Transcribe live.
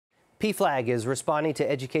PFLAG is responding to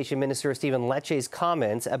Education Minister Stephen Lecce's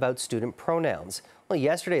comments about student pronouns. Well,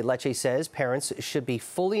 yesterday, Lecce says parents should be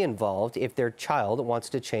fully involved if their child wants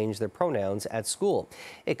to change their pronouns at school.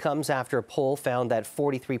 It comes after a poll found that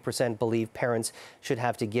 43% believe parents should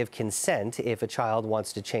have to give consent if a child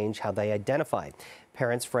wants to change how they identify.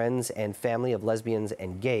 Parents, friends, and family of lesbians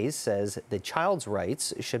and gays says the child's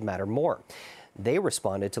rights should matter more. They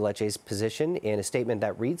responded to Lecce's position in a statement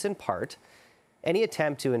that reads in part, "Any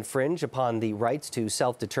attempt to infringe upon the rights to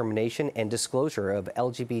self-determination and disclosure of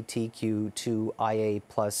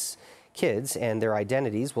LGBTQ2IA+ kids and their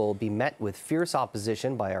identities will be met with fierce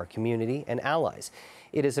opposition by our community and allies.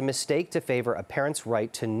 It is a mistake to favor a parent's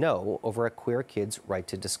right to know over a queer kid's right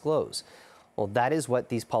to disclose." Well, that is what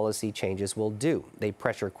these policy changes will do. They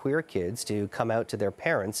pressure queer kids to come out to their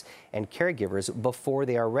parents and caregivers before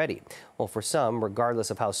they are ready. Well, for some,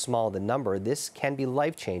 regardless of how small the number, this can be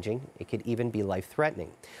life-changing. It could even be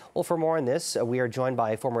life-threatening. Well, for more on this, we are joined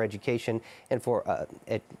by former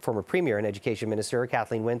Premier and Education Minister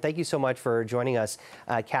Kathleen Wynne. Thank you so much for joining us,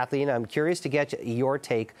 Kathleen. I'm curious to get your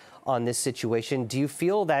take on this situation. Do you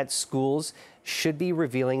feel that schools should be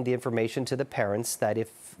revealing the information to the parents that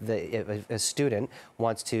if a student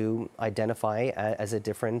wants to identify as a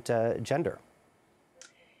different gender?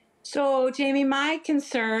 So, Jamie, my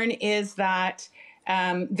concern is that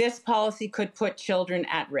this policy could put children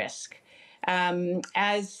at risk.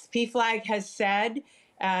 As PFLAG has said,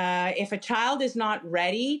 if a child is not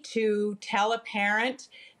ready to tell a parent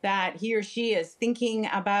that he or she is thinking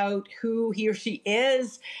about who he or she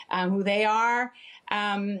is, who they are,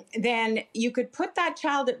 then you could put that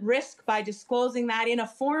child at risk by disclosing that in a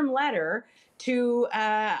form letter to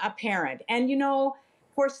a parent. And, you know,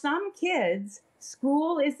 for some kids,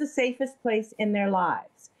 school is the safest place in their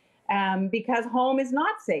lives because home is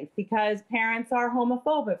not safe, because parents are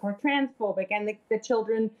homophobic or transphobic, and the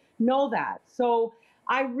children know that. So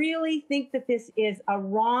I really think that this is a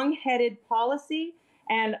wrong-headed policy,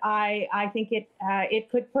 and I think it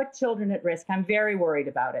could put children at risk. I'm very worried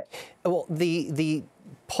about it. Well, the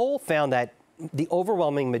poll found that the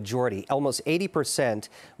overwhelming majority, almost 80%,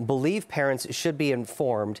 believe parents should be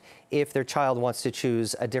informed if their child wants to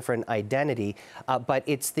choose a different identity. But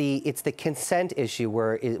it's the consent issue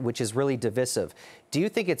which is really divisive. Do you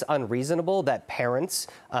think it's unreasonable that parents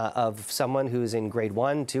of someone who's in grade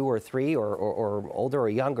 1, 2, or 3, or older or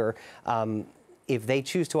younger, if they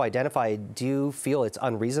choose to identify, do you feel it's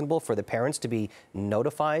unreasonable for the parents to be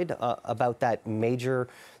notified about that major?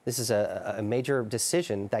 This is a major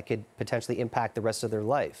decision that could potentially impact the rest of their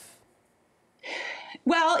life.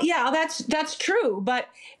 Well, yeah, that's true, but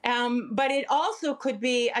it also could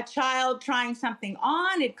be a child trying something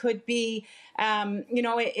on. It could be,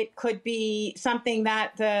 it could be something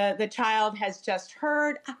that the child has just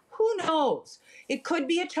heard. Who knows? It could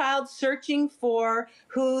be a child searching for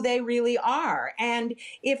who they really are. And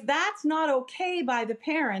if that's not okay by the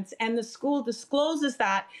parents and the school discloses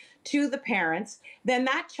that to the parents, then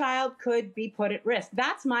that child could be put at risk.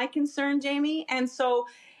 That's my concern, Jamie. And so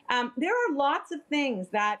there are lots of things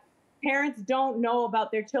that parents don't know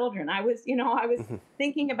about their children. I was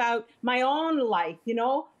thinking about my own life.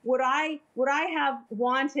 Would I have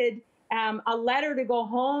wanted a letter to go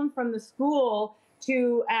home from the school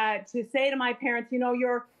to say to my parents,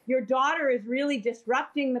 your daughter is really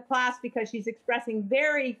disrupting the class because she's expressing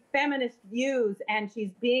very feminist views and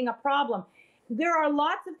she's being a problem. There are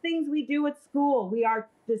lots of things we do at school.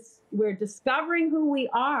 We're discovering who we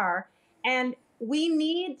are, and we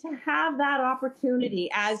need to have that opportunity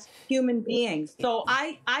as human beings. So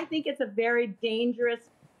I think it's a very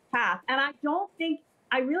dangerous path, and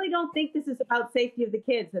I really don't think this is about safety of the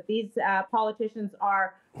kids that these politicians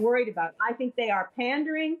are worried about. I think they are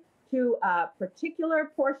pandering to a particular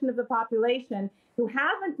portion of the population who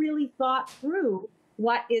haven't really thought through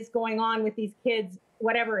what is going on with these kids,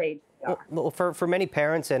 whatever age they are. Well, for many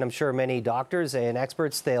parents, and I'm sure many doctors and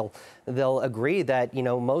experts, they'll agree that,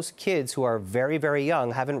 most kids who are very, very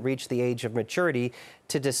young haven't reached the age of maturity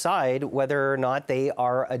to decide whether or not they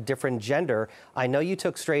are a different gender. I know you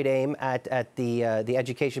took straight aim at the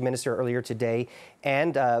education minister earlier today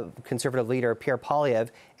and Conservative leader Pierre Poilievre,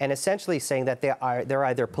 and essentially saying that they're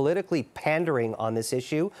either politically pandering on this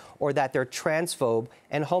issue or that they're transphobe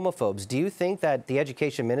and homophobes. Do you think that the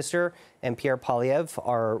education minister and Pierre Poilievre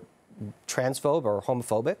are transphobe or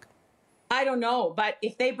homophobic? I don't know, but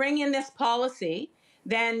if they bring in this policy,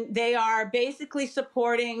 then they are basically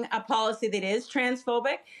supporting a policy that is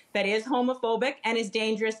transphobic, that is homophobic, and is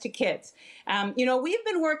dangerous to kids. We've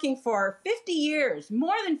been working for 50 years,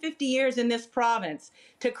 more than 50 years in this province,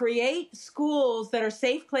 to create schools that are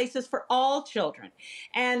safe places for all children.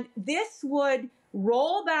 And this would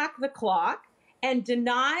roll back the clock and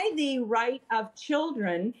deny the right of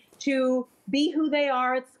children to be who they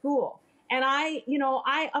are at school. And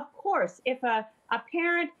of course, if a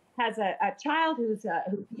parent has a child who's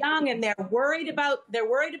young and they're worried about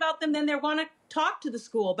them, then they want to talk to the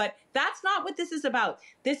school. But that's not what this is about.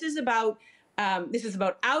 This is about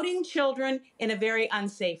outing children in a very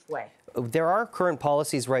unsafe way. There are current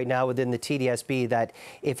policies right now within the TDSB that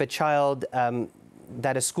if a child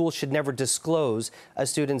that a school should never disclose a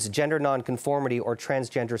student's gender nonconformity or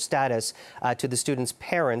transgender status to the student's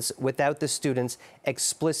parents without the student's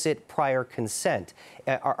explicit prior consent.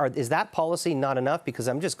 Is that policy not enough? Because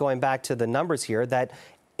I'm just going back to the numbers here that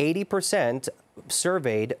 80%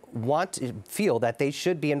 surveyed feel that they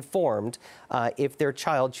should be informed if their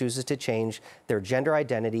child chooses to change their gender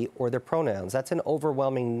identity or their pronouns. That's an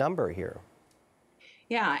overwhelming number here.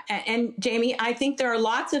 Yeah, and Jamie, I think there are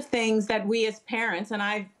lots of things that we as parents, and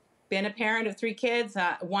I've been a parent of 3 kids,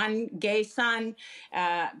 one gay son,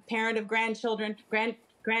 parent of grandchildren,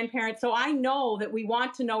 grandparents. So I know that we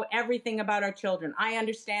want to know everything about our children. I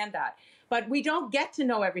understand that. But we don't get to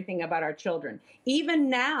know everything about our children. Even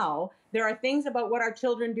now, there are things about what our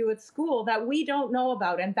children do at school that we don't know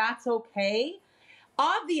about, and that's okay.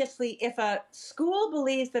 Obviously, if a school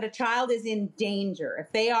believes that a child is in danger,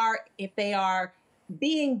 if they are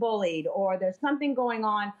being bullied or there's something going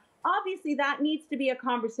on, obviously that needs to be a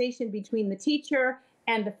conversation between the teacher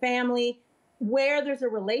and the family where there's a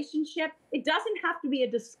relationship. It doesn't have to be a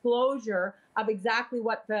disclosure of exactly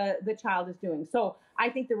what the child is doing. So I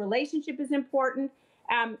think the relationship is important.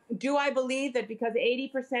 Do I believe that because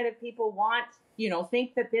 80% of people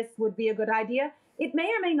think that this would be a good idea? It may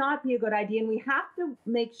or may not be a good idea, and we have to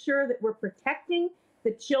make sure that we're protecting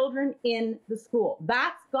the children in the school.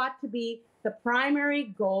 That's got to be the primary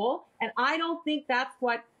goal, and I don't think that's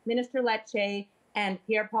what Minister Lecce and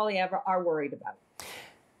Pierre Poilievre are worried about.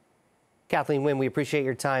 Kathleen Wynne, we appreciate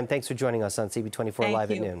your time. Thanks for joining us on CB24 Live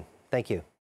at noon. Thank you.